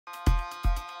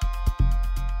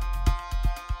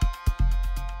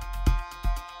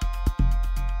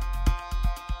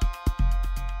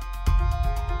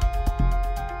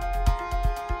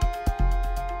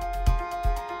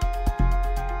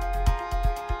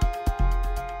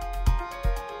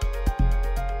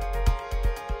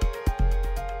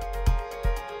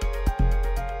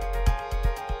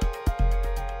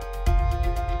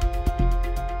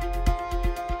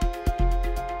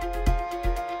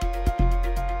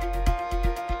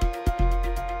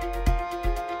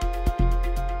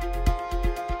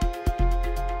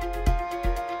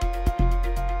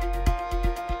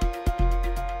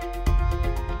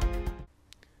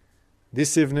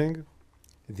This evening,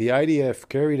 the IDF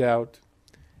carried out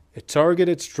a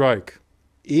targeted strike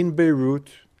in Beirut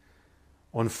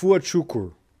on Fuad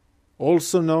Shukr,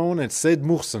 also known as Sayyid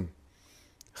Muhsan,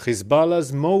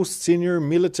 Hizbullah's most senior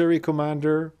military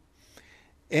commander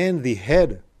and the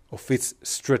head of its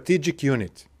strategic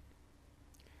unit.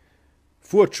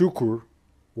 Fuad Shukr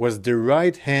was the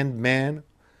right-hand man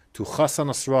to Hassan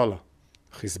Nasrallah,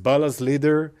 Hizbullah's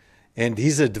leader and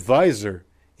his advisor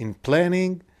in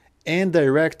planning and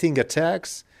directing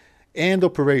attacks and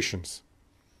operations.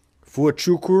 Fuad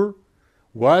Shukr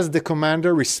was the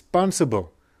commander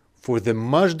responsible for the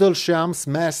Majd al-Shams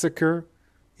massacre,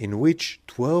 in which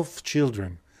 12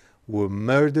 children were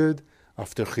murdered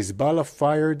after Hizbullah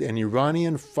fired an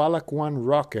Iranian Falak 1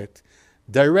 rocket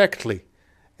directly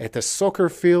at a soccer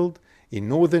field in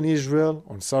northern Israel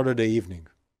on Saturday evening.